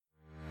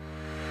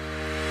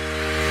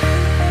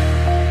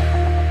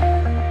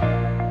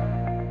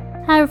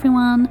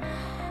everyone,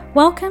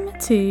 welcome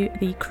to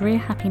the Career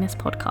Happiness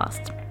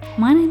Podcast.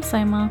 My name's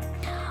Soma.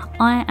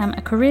 I am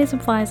a careers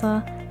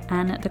advisor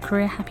and the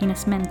Career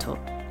Happiness Mentor.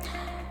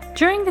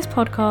 During this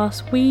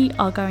podcast, we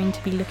are going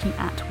to be looking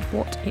at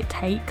what it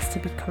takes to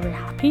be career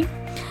happy.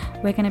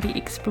 We're going to be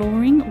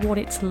exploring what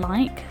it's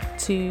like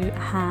to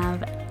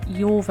have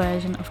your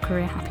version of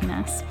career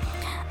happiness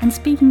and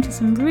speaking to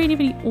some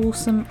really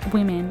awesome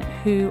women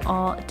who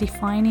are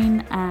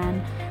defining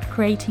and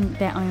creating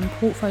their own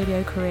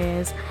portfolio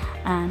careers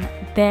and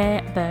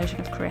their version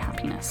of career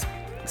happiness.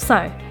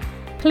 So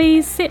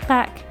please sit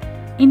back,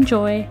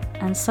 enjoy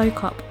and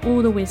soak up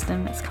all the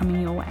wisdom that's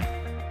coming your way.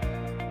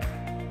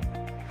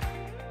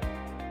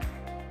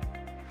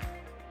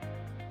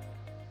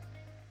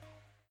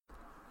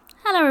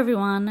 Hello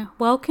everyone,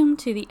 welcome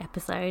to the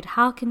episode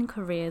How Can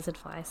Careers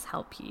Advice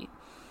Help You?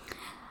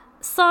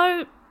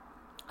 So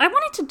I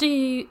wanted to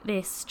do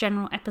this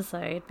general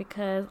episode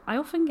because I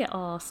often get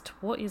asked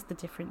what is the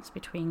difference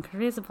between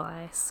careers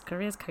advice,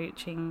 careers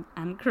coaching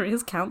and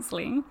careers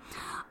counselling.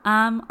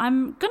 I'm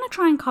going to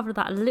try and cover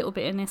that a little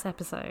bit in this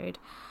episode,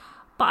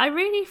 but I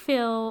really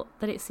feel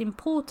that it's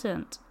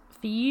important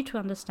for you to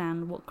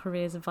understand what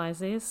careers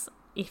advice is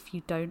if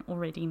you don't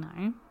already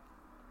know,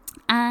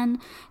 and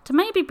to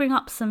maybe bring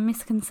up some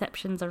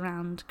misconceptions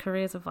around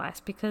careers advice,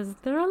 because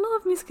there are a lot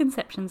of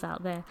misconceptions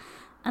out there.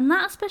 And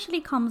that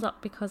especially comes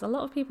up because a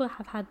lot of people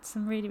have had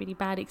some really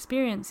bad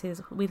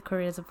experiences with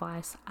careers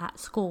advice at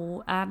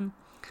school. And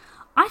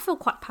I feel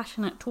quite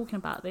passionate talking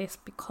about this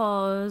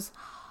because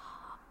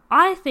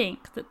I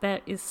think that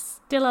there is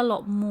still a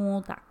lot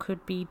more that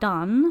could be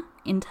done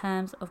in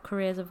terms of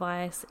careers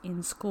advice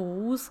in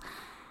schools,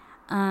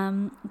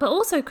 but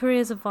also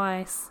careers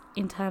advice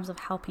in terms of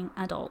helping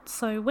adults.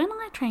 So when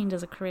I trained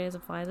as a careers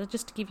advisor,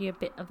 just to give you a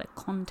bit of a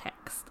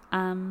context,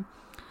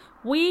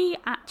 we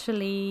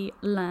actually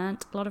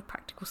learnt a lot of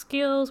practical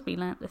skills. We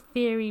learnt the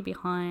theory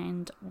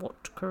behind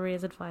what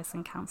careers advice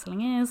and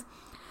counselling is.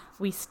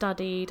 We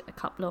studied a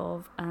couple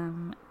of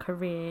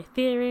career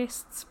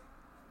theorists.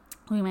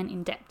 We went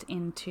in depth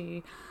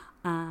into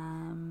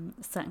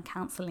certain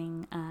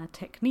counselling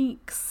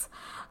techniques,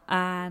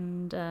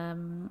 and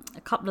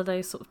a couple of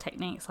those sort of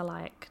techniques are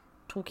like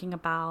talking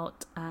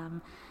about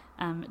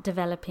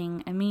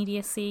developing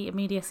immediacy.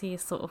 Immediacy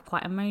is sort of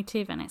quite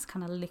emotive, and it's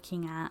kind of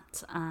looking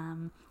at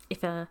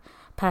if a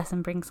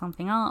person brings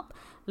something up,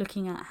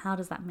 looking at how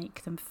does that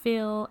make them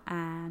feel,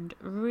 and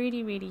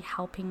really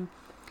helping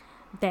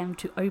them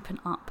to open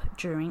up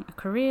during a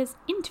careers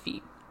interview.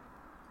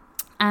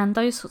 And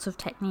those sorts of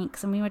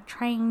techniques, and we were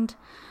trained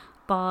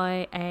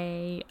by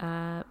a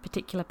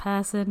particular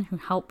person who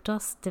helped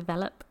us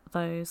develop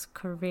those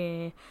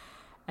career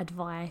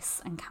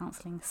advice and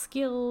counselling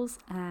skills,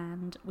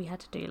 and we had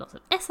to do lots of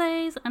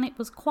essays, and it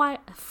was quite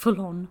a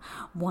full-on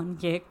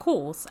 1-year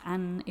course,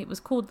 and it was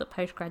called the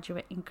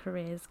Postgraduate in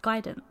Careers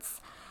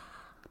Guidance.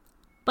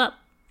 But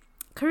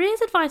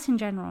careers advice in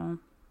general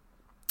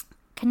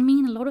can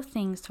mean a lot of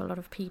things to a lot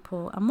of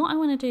people, and what I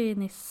want to do in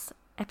this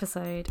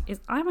episode is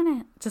I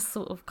want to just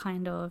sort of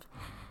kind of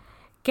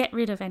get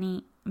rid of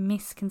any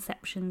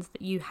misconceptions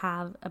that you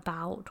have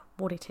about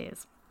what it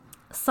is.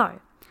 So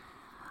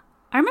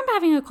I remember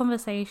having a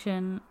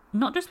conversation,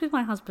 not just with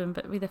my husband,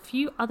 but with a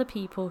few other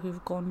people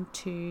who've gone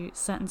to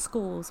certain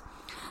schools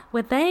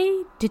where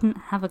they didn't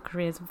have a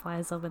careers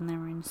advisor when they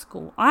were in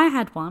school. I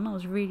had one. I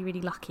was really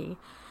lucky.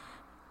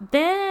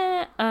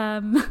 Their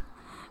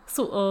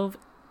sort of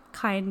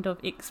kind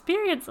of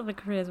experience of a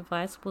careers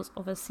advice was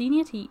of a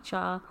senior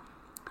teacher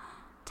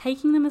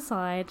taking them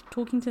aside,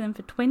 talking to them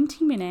for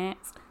 20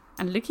 minutes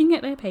and looking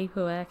at their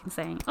paperwork and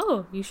saying,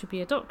 oh, you should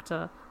be a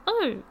doctor.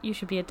 Oh, you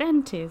should be a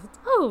dentist.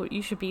 Oh,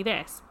 you should be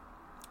this.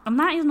 And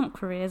that is not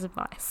careers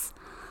advice.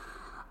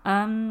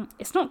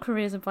 It's not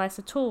careers advice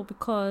at all,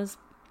 because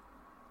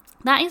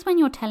that is when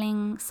you're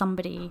telling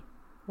somebody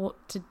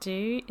what to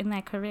do in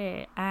their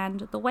career.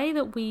 And the way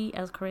that we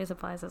as careers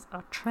advisors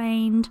are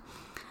trained,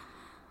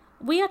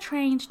 we are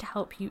trained to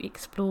help you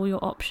explore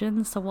your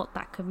options. So what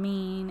that could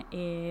mean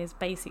is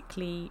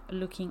basically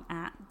looking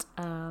at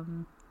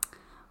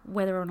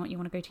whether or not you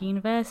want to go to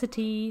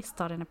university,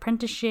 start an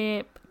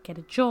apprenticeship, get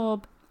a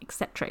job,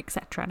 etc.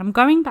 And I'm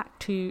going back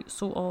to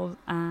sort of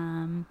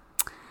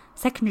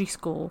secondary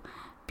school,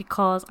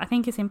 because I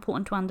think it's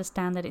important to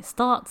understand that it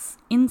starts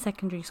in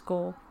secondary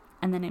school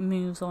and then it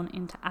moves on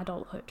into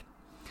adulthood.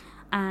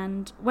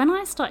 And when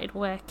I started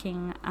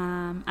working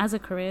as a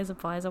careers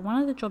advisor, one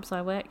of the jobs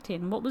I worked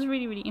in, what was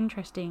really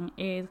interesting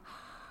is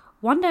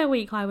one day a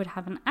week I would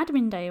have an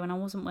admin day when I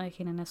wasn't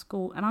working in a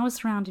school, and I was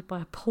surrounded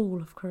by a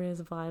pool of careers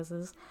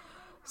advisors.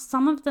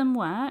 Some of them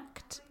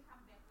worked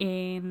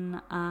in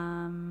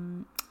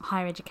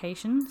higher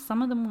education,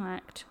 some of them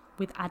worked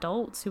with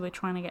adults who were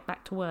trying to get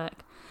back to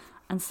work,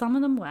 and some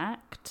of them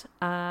worked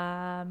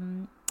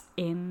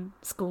in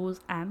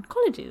schools and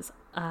colleges,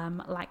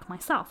 like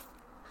myself.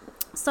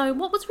 So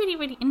what was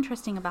really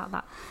interesting about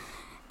that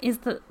is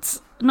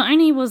that not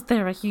only was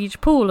there a huge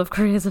pool of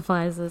careers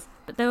advisors,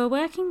 but they were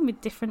working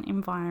with different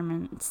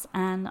environments.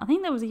 And I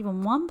think there was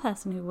even one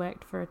person who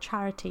worked for a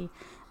charity,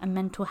 a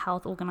mental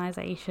health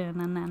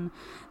organisation, and then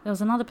there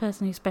was another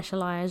person who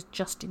specialised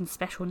just in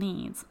special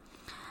needs.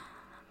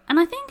 And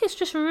I think it's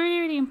just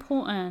really, really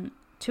important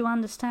to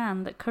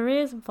understand that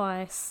careers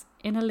advice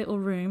in a little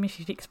room, if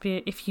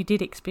you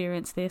did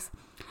experience this,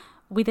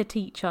 with a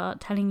teacher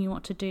telling you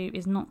what to do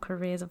is not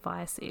careers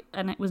advice.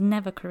 And it was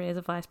never careers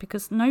advice,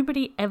 because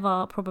nobody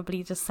ever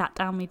probably just sat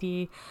down with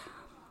you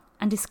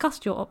and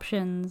discussed your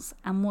options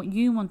and what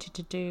you wanted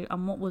to do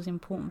and what was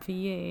important for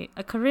you.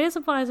 A careers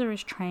advisor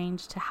is trained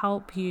to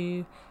help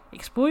you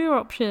explore your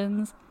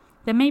options,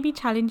 then maybe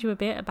challenge you a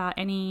bit about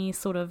any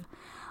sort of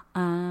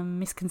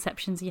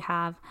misconceptions you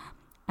have,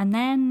 and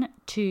then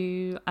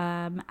to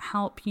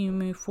help you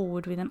move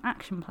forward with an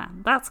action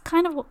plan. That's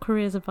kind of what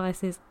careers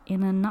advice is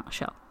in a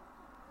nutshell.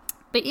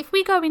 But if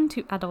we go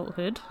into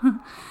adulthood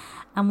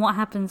and what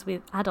happens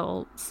with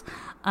adults,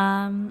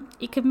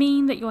 it could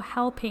mean that you're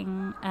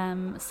helping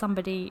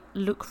somebody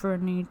look for a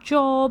new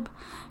job,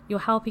 you're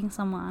helping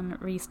someone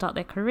restart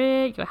their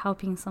career, you're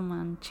helping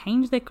someone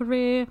change their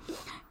career,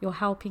 you're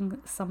helping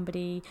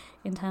somebody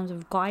in terms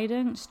of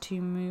guidance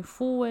to move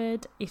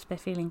forward if they're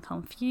feeling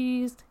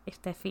confused, if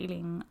they're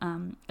feeling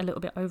a little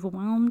bit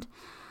overwhelmed.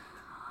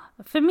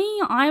 For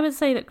me, I would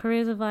say that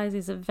careers advice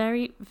is a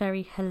very,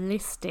 very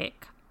holistic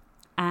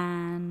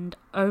and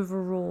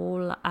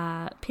overall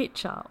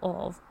picture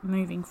of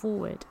moving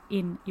forward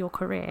in your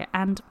career.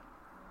 And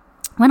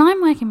when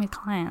I'm working with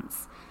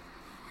clients,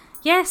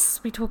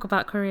 yes, we talk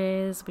about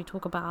careers, we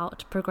talk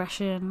about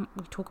progression,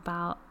 we talk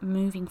about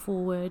moving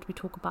forward, we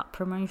talk about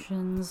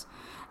promotions,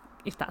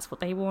 if that's what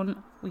they want.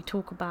 We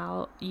talk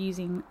about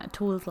using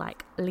tools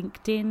like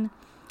LinkedIn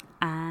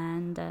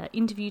and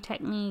interview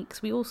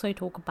techniques. We also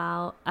talk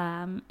about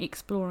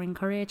exploring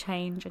career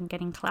change and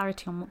getting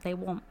clarity on what they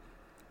want.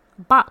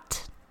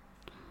 But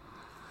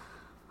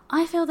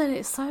I feel that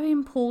it's so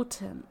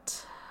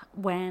important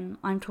when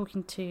I'm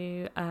talking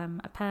to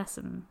a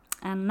person,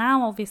 and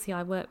now obviously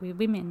I work with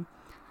women,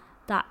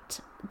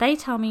 that they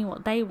tell me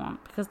what they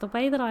want, because the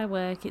way that I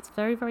work, it's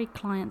very, very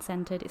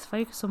client-centered. It's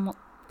focused on what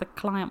the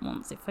client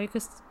wants.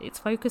 Its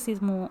focus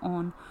is more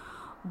on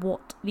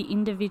what the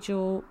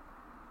individual,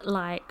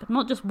 like,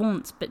 not just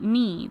wants but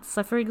needs.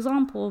 So for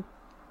example,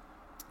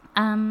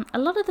 a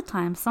lot of the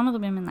time, some of the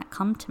women that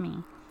come to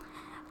me,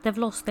 they've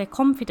lost their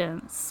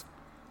confidence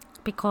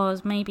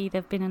because maybe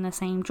they've been in the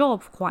same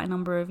job for quite a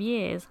number of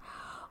years,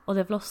 or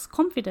they've lost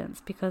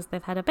confidence because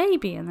they've had a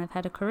baby and they've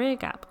had a career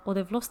gap, or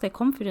they've lost their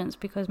confidence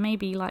because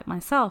maybe, like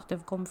myself,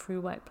 they've gone through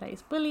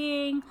workplace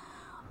bullying,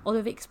 or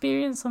they've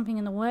experienced something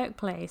in the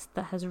workplace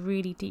that has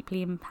really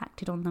deeply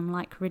impacted on them,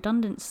 like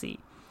redundancy,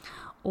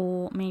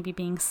 or maybe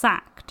being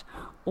sacked,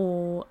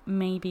 or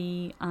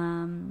maybe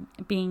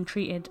being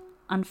treated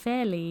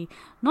unfairly,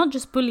 not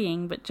just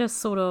bullying, but just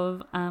sort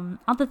of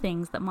other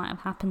things that might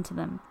have happened to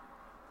them.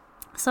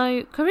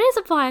 So careers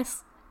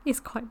advice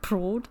is quite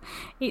broad.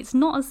 It's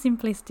not as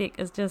simplistic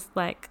as just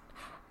like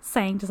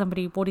saying to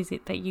somebody, what is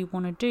it that you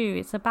want to do?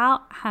 It's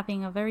about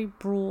having a very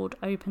broad,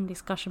 open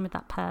discussion with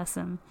that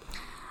person.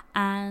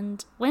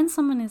 And when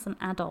someone is an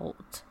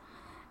adult,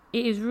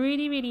 it is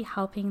really, really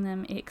helping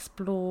them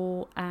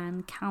explore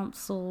and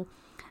counsel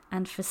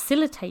and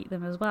facilitate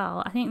them as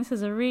well. I think this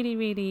is a really,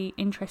 really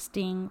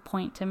interesting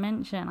point to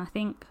mention. I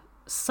think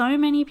so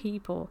many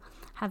people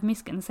have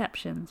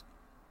misconceptions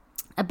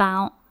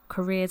about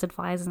careers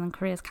advisors and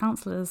careers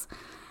counsellors,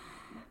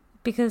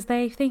 because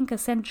they think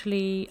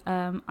essentially,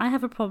 I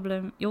have a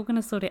problem, you're going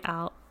to sort it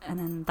out, and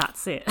then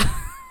that's it.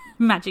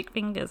 Magic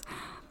fingers.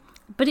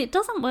 But it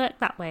doesn't work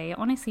that way. It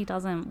honestly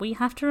doesn't. We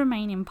have to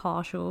remain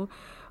impartial.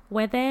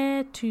 We're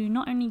there to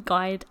not only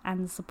guide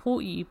and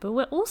support you, but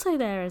we're also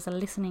there as a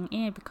listening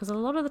ear, because a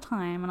lot of the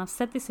time, and I've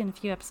said this in a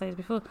few episodes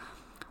before,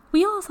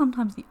 we are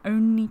sometimes the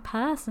only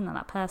person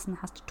that person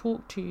has to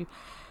talk to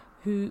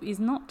who is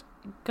not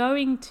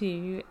going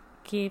to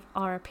give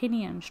our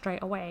opinion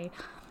straight away.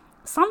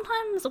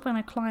 Sometimes when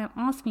a client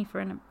asks me for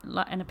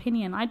an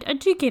opinion, I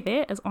do give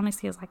it as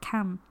honestly as I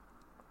can.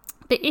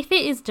 But if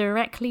it is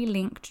directly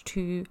linked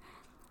to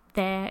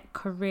their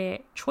career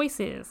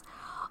choices,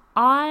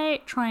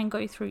 I try and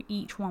go through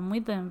each one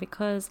with them,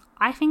 because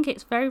I think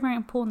it's very, very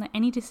important that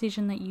any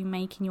decision that you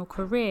make in your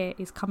career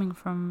is coming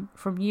from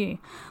you.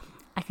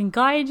 I can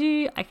guide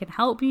you, I can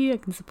help you, I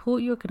can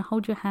support you, I can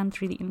hold your hand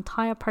through the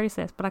entire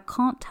process, but I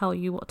can't tell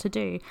you what to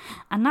do.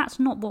 And that's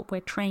not what we're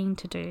trained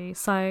to do.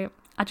 So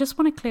I just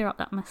want to clear up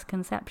that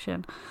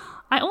misconception.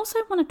 I also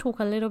want to talk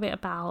a little bit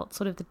about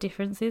sort of the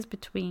differences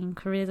between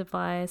careers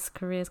advice,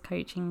 careers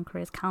coaching,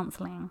 careers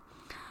counselling.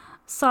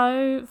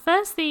 So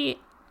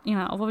firstly,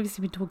 I've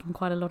obviously been talking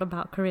quite a lot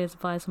about careers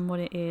advice and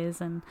what it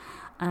is, and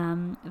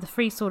the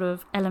three sort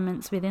of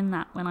elements within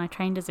that when I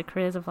trained as a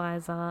careers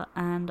advisor,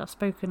 and I've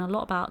spoken a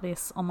lot about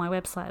this on my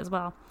website as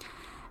well,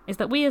 is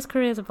that we as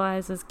careers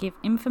advisors give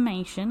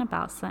information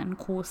about certain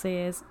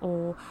courses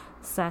or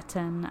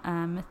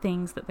certain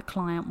things that the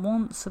client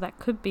wants. So that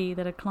could be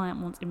that a client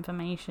wants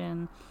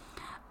information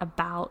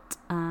about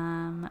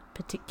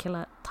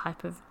particular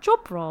type of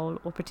job role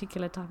or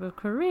particular type of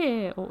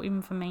career, or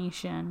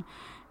information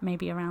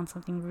maybe around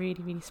something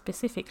really, really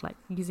specific, like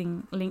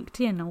using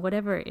LinkedIn or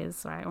whatever it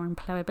is, right? Or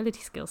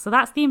employability skills. So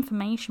that's the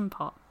information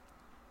part.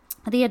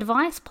 The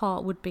advice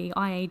part would be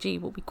IAG,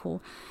 what we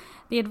call.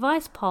 The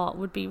advice part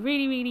would be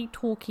really, really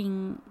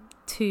talking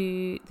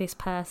to this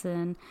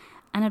person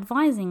and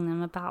advising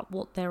them about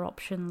what their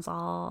options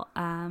are,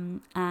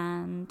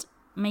 and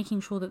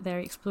making sure that they're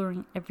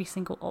exploring every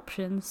single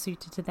option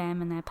suited to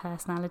them and their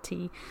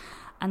personality.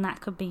 And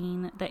that could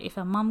mean that if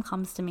a mum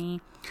comes to me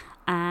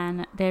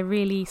and they're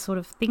really sort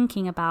of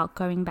thinking about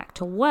going back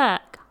to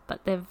work,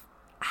 but they've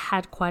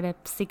had quite a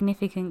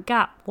significant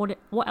gap, what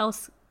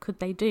else could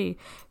they do?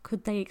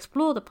 Could they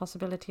explore the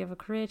possibility of a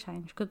career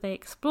change? Could they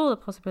explore the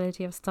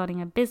possibility of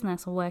starting a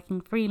business or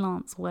working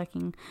freelance,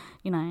 working,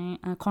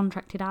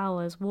 contracted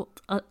hours? What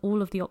are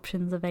all of the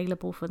options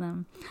available for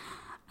them?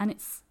 And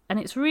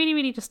it's really,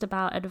 really just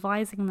about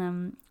advising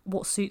them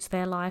what suits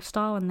their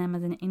lifestyle and them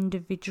as an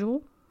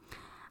individual.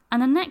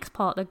 And the next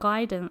part, the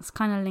guidance,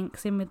 kind of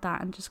links in with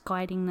that, and just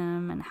guiding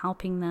them and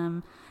helping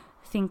them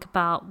think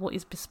about what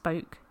is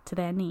bespoke to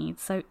their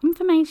needs. So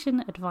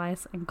information,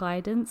 advice and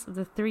guidance are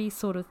the three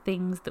sort of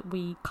things that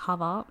we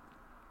cover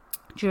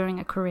during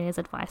a careers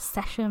advice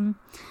session.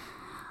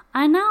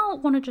 I now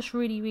want to just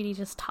really, really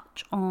just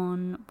touch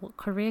on what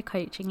career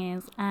coaching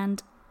is.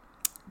 And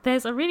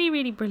there's a really,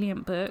 really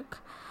brilliant book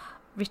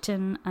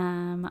written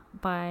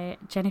by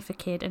Jennifer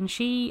Kidd, and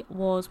she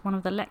was one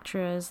of the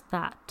lecturers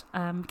that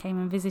came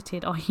and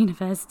visited our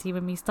university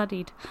when we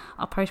studied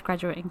our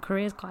postgraduate in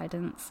careers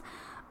guidance.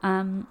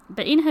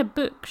 But in her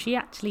book, she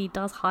actually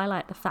does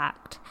highlight the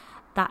fact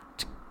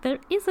that there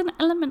is an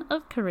element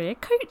of career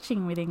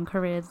coaching within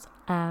careers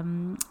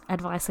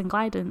advice and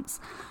guidance.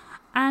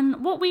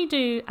 And what we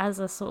do as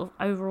a sort of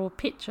overall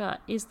picture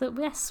is that,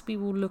 yes, we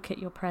will look at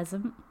your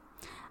present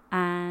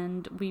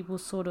and we will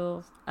sort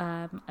of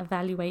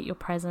evaluate your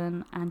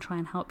present and try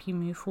and help you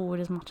move forward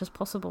as much as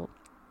possible.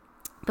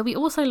 But we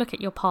also look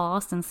at your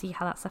past and see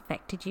how that's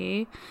affected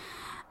you.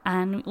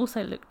 And we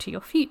also look to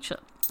your future.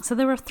 So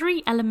there are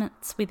three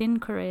elements within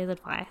careers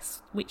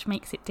advice which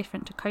makes it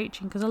different to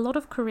coaching, because a lot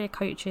of career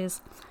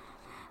coaches,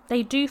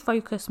 they do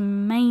focus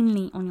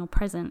mainly on your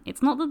present.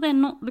 It's not that they're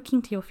not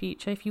looking to your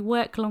future. If you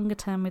work longer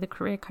term with a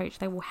career coach,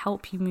 they will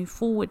help you move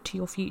forward to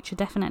your future,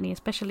 definitely,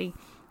 especially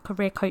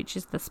career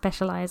coaches that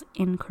specialize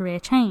in career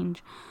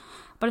change.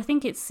 But I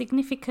think it's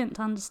significant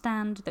to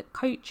understand that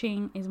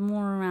coaching is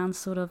more around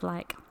sort of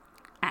like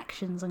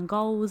actions and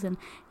goals. And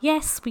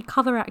yes, we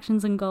cover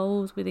actions and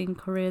goals within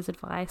careers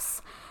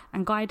advice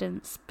and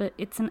guidance, but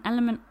it's an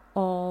element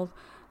of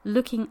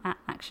looking at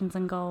actions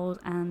and goals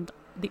and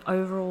the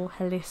overall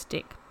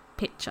holistic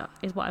picture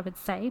is what I would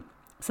say.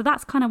 So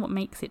that's kind of what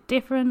makes it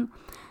different.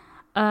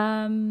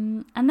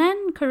 And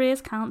then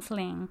careers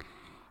counselling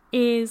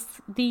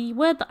is the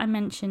word that I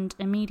mentioned,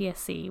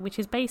 immediacy, which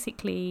is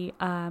basically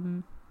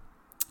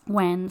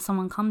when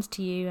someone comes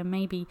to you and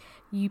maybe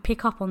you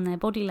pick up on their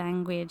body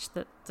language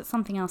that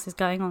something else is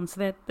going on.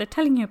 So they're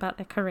telling you about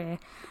their career,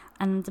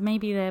 and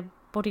maybe their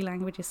body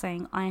language is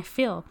saying, I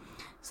feel.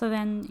 So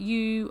then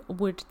you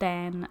would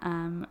then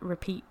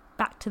repeat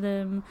back to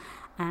them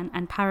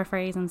and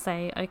paraphrase and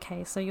say,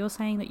 okay, so you're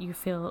saying that you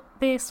feel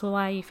this, or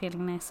why are you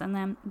feeling this? And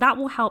then that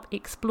will help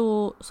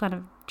explore sort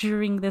of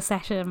during the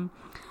session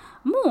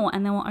more,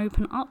 and they will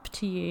open up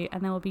to you,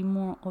 and there will be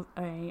more of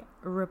a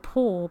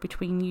rapport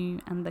between you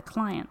and the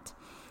client.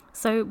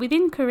 So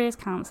within careers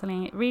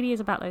counselling, it really is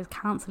about those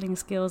counselling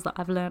skills that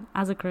I've learned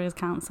as a careers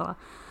counsellor,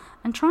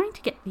 and trying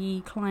to get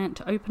the client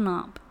to open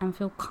up and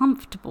feel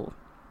comfortable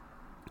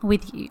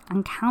with you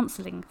and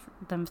counselling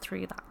them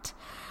through that.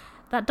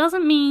 That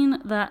doesn't mean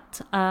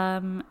that,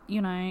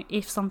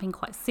 if something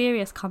quite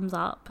serious comes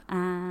up,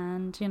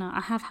 and,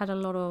 I have had a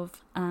lot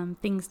of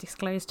things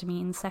disclosed to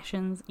me in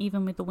sessions,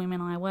 even with the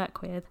women I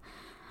work with.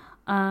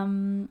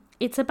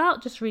 It's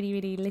about just really,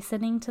 really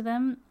listening to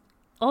them.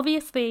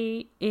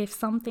 Obviously, if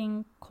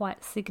something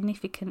quite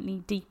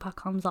significantly deeper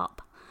comes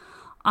up,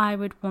 I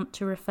would want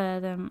to refer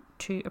them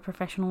to a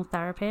professional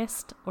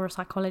therapist or a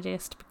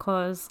psychologist,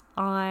 because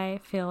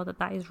I feel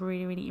that is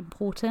really, really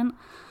important.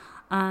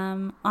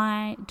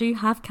 I do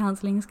have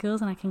counselling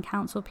skills, and I can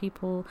counsel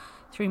people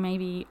through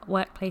maybe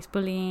workplace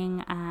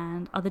bullying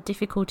and other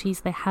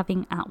difficulties they're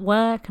having at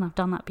work, and I've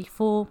done that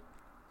before.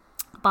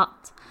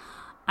 But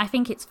I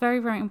think it's very,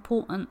 very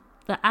important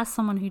that as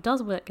someone who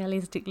does work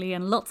holistically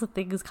and lots of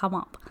things come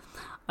up,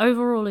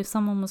 overall, if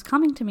someone was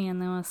coming to me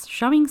and they were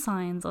showing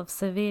signs of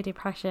severe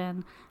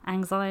depression,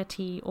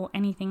 anxiety or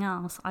anything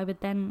else, I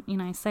would then,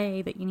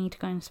 say that you need to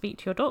go and speak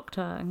to your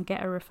doctor and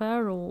get a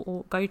referral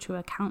or go to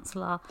a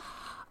counsellor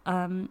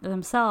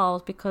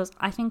themselves, because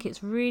I think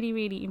it's really,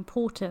 really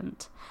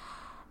important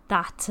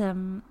that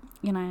I'm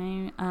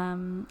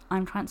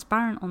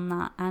transparent on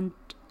that. And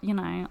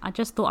I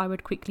just thought I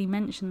would quickly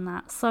mention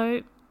that.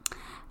 So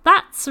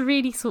that's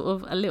really sort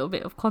of a little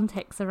bit of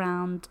context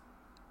around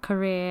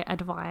career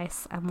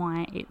advice and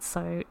why it's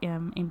so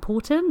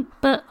important.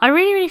 But I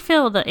really, really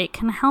feel that it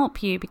can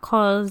help you,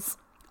 because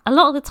a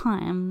lot of the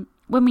time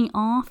when we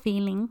are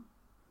feeling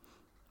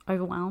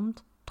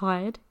overwhelmed,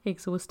 tired,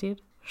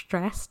 exhausted,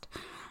 stressed,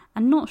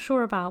 and not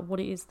sure about what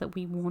it is that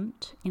we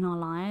want in our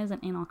lives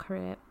and in our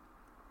career,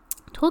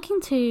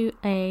 talking to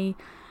a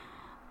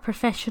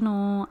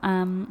professional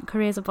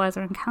careers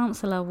advisor and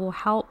counsellor will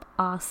help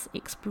us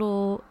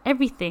explore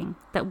everything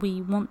that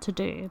we want to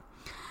do.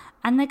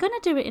 And they're going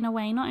to do it in a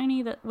way not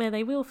only that where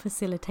they will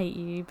facilitate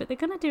you, but they're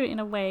going to do it in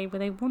a way where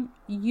they want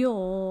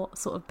your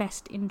sort of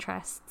best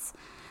interests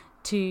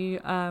to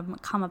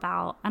come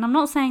about. And I'm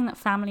not saying that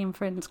family and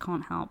friends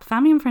can't help.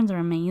 Family and friends are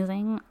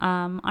amazing.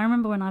 I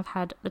remember when I've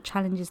had the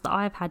challenges that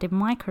I've had in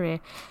my career,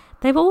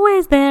 they were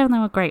always there and they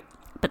were great,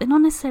 but they're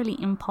not necessarily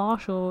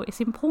impartial. It's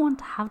important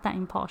to have that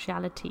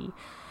impartiality.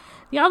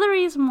 The other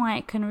reason why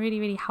it can really,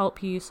 really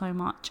help you so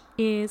much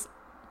is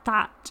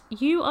that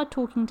you are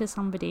talking to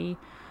somebody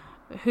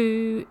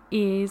who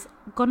is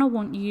gonna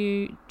want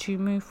you to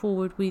move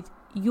forward with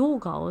your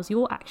goals,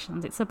 your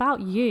actions. It's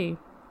about you.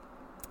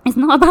 It's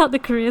not about the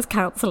careers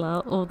counsellor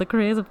or the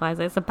careers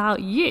advisor. It's about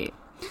you.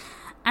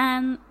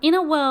 And in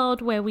a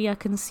world where we are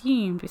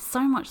consumed with so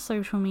much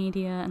social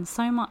media and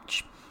so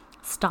much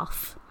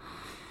stuff,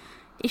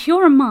 if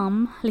you're a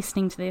mum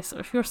listening to this, or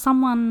if you're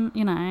someone,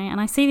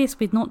 and I see this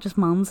with not just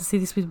mums, I see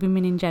this with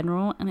women in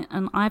general,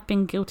 and I've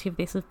been guilty of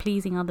this, of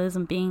pleasing others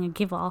and being a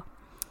giver,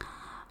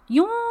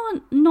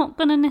 you're not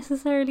going to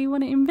necessarily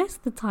want to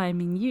invest the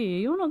time in you.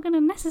 You're not going to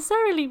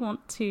necessarily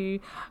want to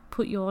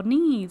put your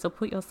needs or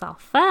put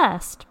yourself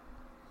first.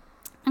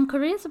 And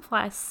careers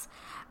advice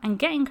and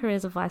getting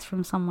careers advice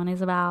from someone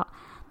is about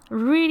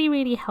really,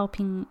 really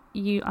helping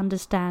you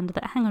understand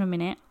that, hang on a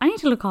minute, I need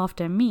to look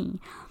after me.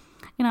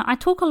 I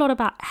talk a lot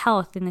about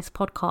health in this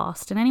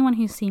podcast, and anyone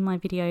who's seen my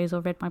videos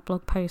or read my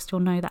blog post will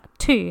know that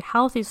too.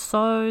 Health is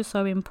so,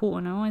 so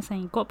important. I'm always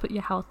saying you've got to put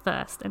your health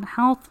first, and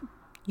health,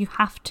 you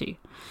have to.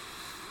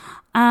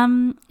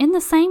 In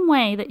the same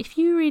way that if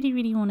you really,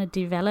 really want to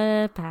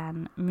develop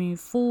and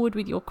move forward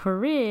with your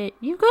career,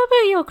 you've got to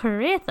put your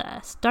career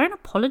first. Don't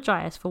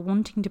apologize for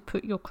wanting to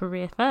put your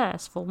career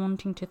first, for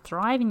wanting to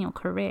thrive in your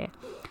career.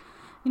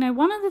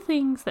 One of the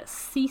things that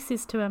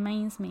ceases to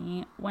amaze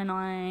me when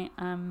I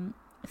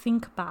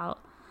think about,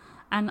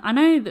 and I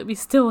know that we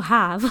still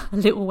have a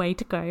little way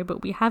to go,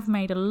 but we have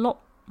made a lot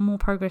more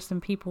progress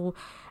than people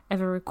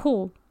ever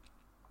recall,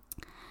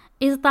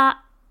 is that,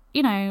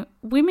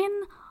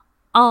 women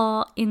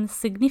are in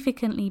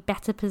significantly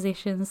better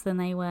positions than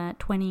they were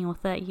 20 or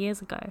 30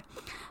 years ago.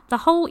 The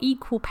whole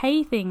equal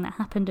pay thing that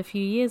happened a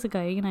few years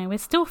ago, we're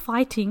still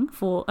fighting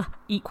for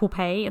equal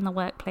pay in the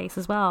workplace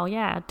as well.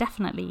 Yeah,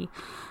 definitely.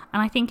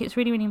 And I think it's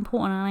really, really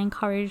important. And I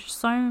encourage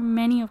so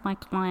many of my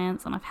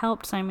clients, and I've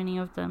helped so many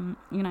of them,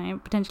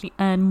 potentially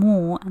earn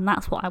more. And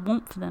that's what I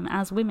want for them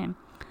as women.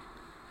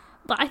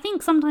 But I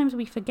think sometimes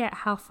we forget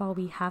how far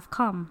we have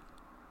come.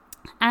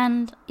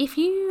 And if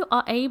you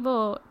are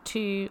able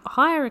to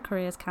hire a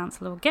careers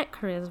counsellor or get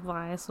careers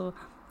advice or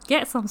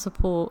get some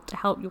support to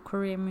help your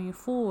career move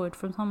forward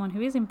from someone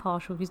who is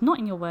impartial, who's not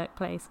in your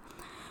workplace,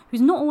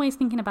 who's not always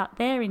thinking about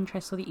their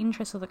interests or the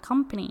interests of the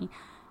company,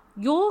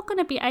 you're going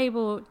to be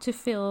able to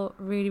feel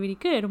really, really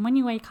good. And when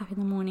you wake up in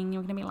the morning,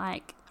 you're going to be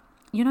like,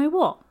 you know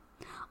what?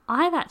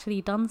 I've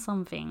actually done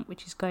something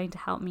which is going to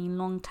help me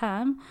long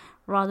term,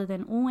 rather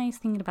than always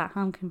thinking about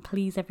how I can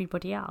please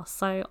everybody else.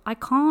 So I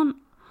can't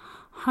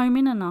home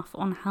in enough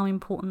on how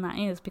important that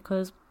is,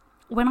 because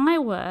when I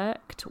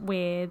worked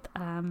with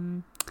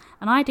and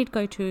I did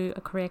go to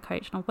a career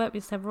coach, and I've worked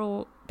with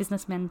several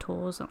business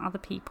mentors and other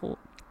people,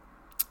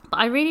 but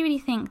I really, really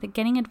think that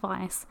getting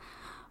advice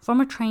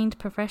from a trained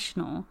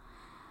professional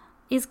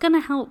is going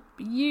to help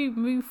you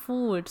move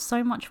forward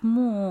so much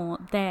more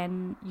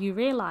than you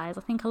realize.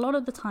 I think a lot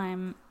of the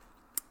time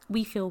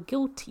we feel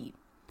guilty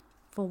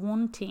for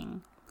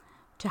wanting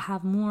to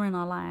have more in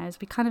our lives.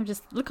 We kind of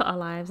just look at our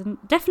lives, and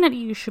definitely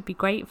you should be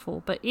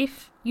grateful, but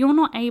if you're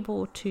not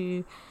able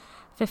to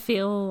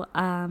fulfill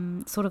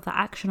sort of the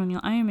action on your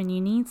own, and you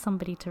need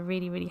somebody to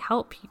really, really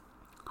help you,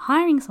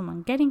 hiring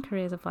someone, getting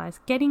careers advice,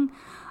 getting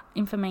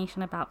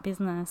information about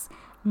business,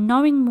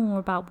 knowing more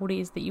about what it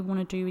is that you want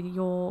to do with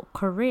your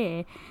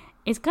career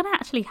is going to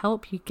actually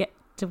help you get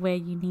to where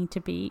you need to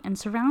be. And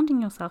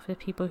surrounding yourself with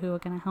people who are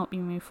going to help you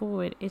move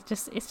forward it's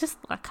just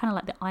like, kind of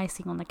like the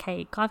icing on the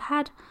cake. I've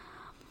had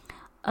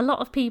a lot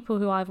of people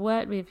who I've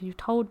worked with who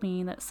told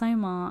me that,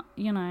 Soma,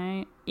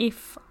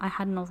 if I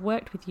hadn't have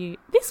worked with you,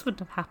 this wouldn't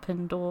have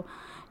happened. Or,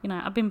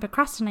 I've been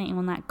procrastinating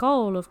on that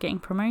goal of getting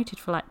promoted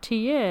for like 2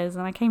 years,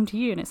 and I came to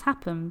you and it's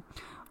happened.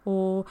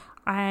 Or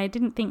I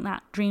didn't think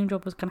that dream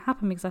job was going to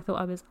happen because I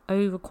thought I was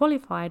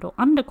overqualified or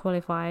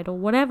underqualified or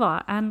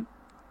whatever. And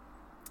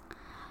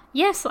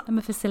yes, I'm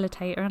a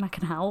facilitator and I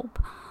can help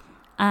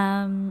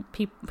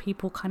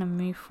people kind of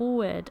move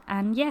forward.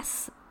 And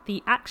yes,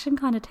 the action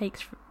kind of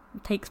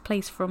takes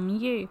place from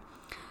you.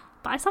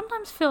 But I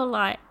sometimes feel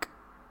like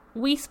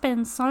we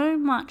spend so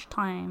much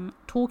time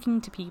talking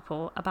to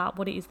people about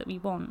what it is that we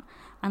want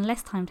and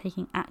less time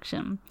taking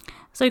action.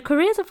 So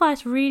careers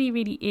advice really,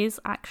 really is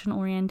action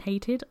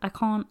orientated. I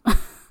can't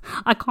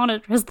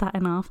address that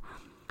enough.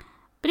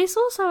 But it's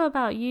also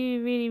about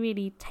you really,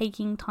 really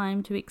taking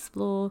time to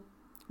explore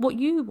what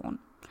you want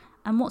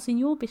and what's in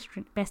your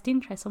best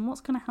interest and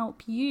what's going to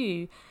help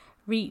you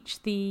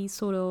reach the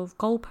sort of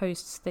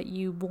goalposts that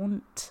you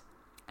want.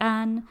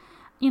 And,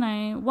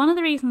 one of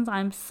the reasons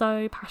I'm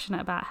so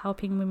passionate about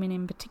helping women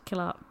in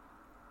particular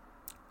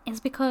is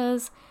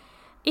because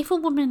if a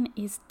woman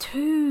is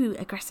too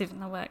aggressive in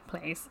the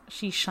workplace,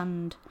 she's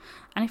shunned.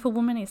 And if a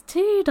woman is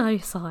too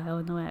docile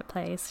in the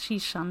workplace,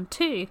 she's shunned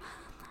too.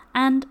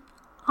 And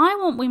I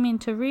want women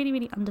to really,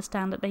 really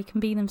understand that they can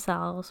be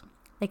themselves,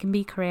 they can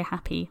be career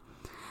happy,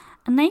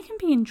 and they can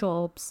be in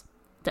jobs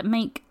that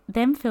make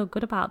them feel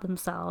good about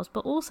themselves,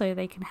 but also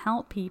they can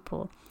help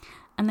people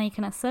and they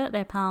can assert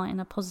their power in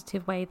a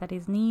positive way that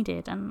is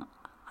needed. And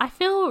I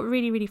feel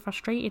really, really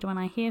frustrated when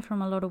I hear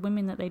from a lot of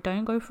women that they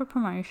don't go for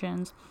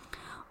promotions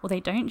or they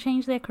don't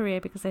change their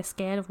career because they're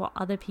scared of what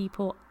other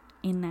people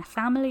in their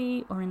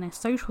family or in their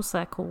social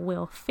circle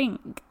will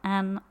think.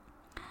 And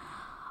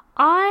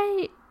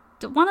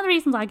one of the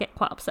reasons I get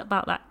quite upset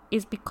about that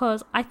is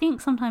because I think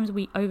sometimes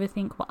we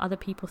overthink what other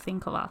people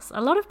think of us.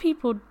 A lot of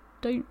people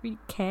don't really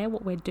care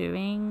what we're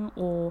doing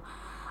or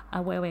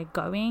where we're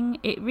going.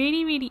 It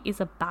really, really is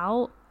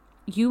about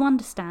you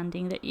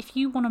understanding that if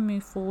you want to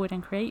move forward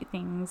and create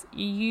things,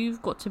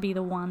 you've got to be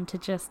the one to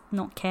just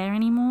not care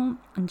anymore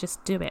and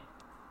just do it.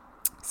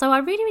 So I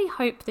really, really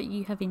hope that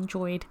you have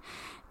enjoyed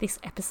this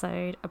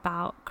episode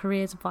about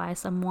careers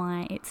advice and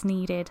why it's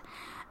needed.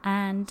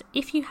 And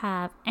if you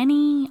have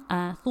any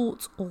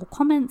thoughts or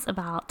comments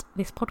about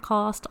this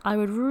podcast, I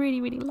would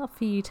really, really love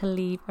for you to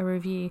leave a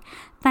review.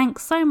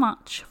 Thanks so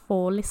much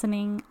for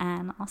listening,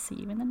 and I'll see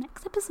you in the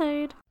next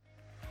episode.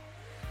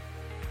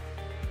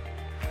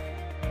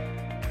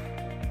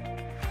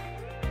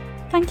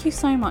 Thank you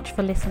so much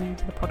for listening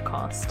to the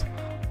podcast.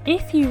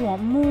 If you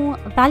want more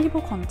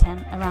valuable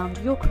content around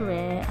your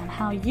career and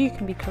how you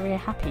can be career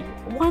happy,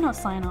 why not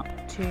sign up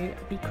to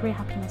the Career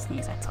Happiness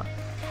newsletter?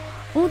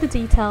 All the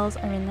details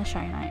are in the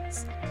show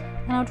notes.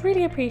 And I'd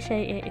really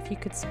appreciate it if you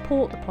could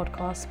support the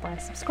podcast by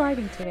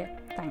subscribing to it.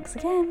 Thanks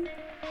again.